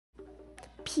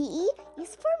PE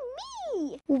is for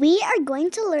me! We are going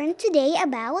to learn today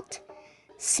about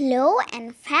slow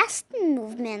and fast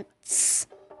movements.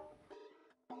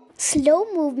 Slow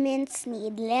movements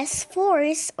need less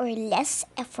force or less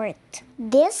effort.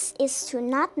 This is to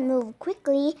not move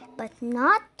quickly but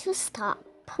not to stop.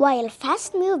 While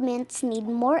fast movements need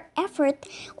more effort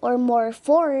or more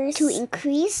force to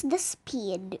increase the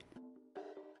speed.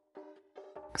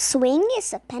 Swing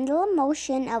is a pendulum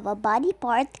motion of a body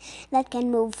part that can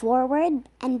move forward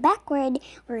and backward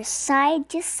or side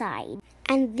to side.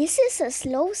 And this is a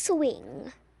slow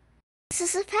swing. This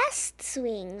is a fast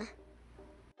swing.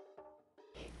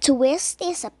 Twist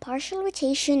is a partial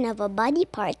rotation of a body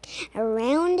part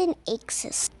around an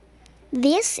axis.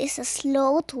 This is a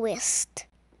slow twist.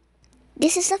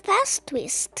 This is a fast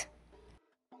twist.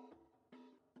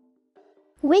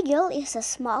 Wiggle is a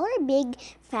smaller, big,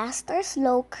 fast or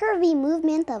slow, curvy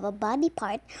movement of a body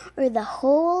part or the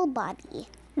whole body.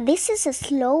 This is a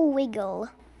slow wiggle.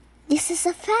 This is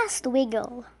a fast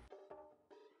wiggle.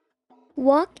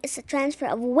 Walk is a transfer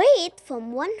of weight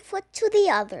from one foot to the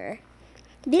other.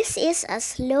 This is a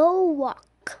slow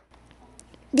walk.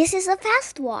 This is a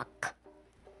fast walk.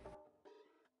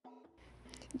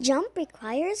 Jump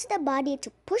requires the body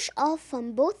to push off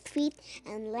from both feet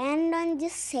and land on the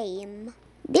same.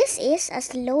 This is a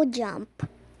slow jump.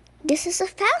 This is a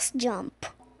fast jump.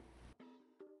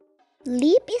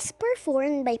 Leap is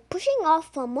performed by pushing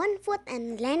off from one foot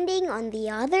and landing on the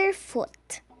other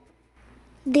foot.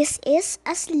 This is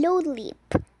a slow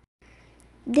leap.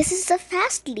 This is a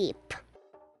fast leap.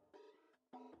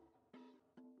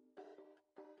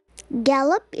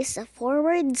 Gallop is a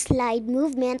forward slide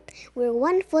movement where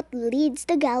one foot leads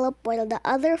the gallop while the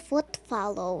other foot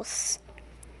follows.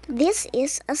 This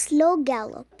is a slow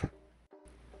gallop.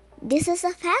 This is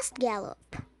a fast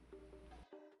gallop.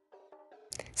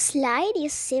 Slide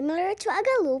is similar to a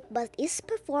gallop but is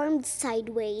performed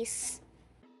sideways.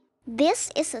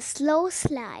 This is a slow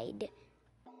slide.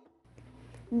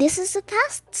 This is a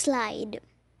fast slide.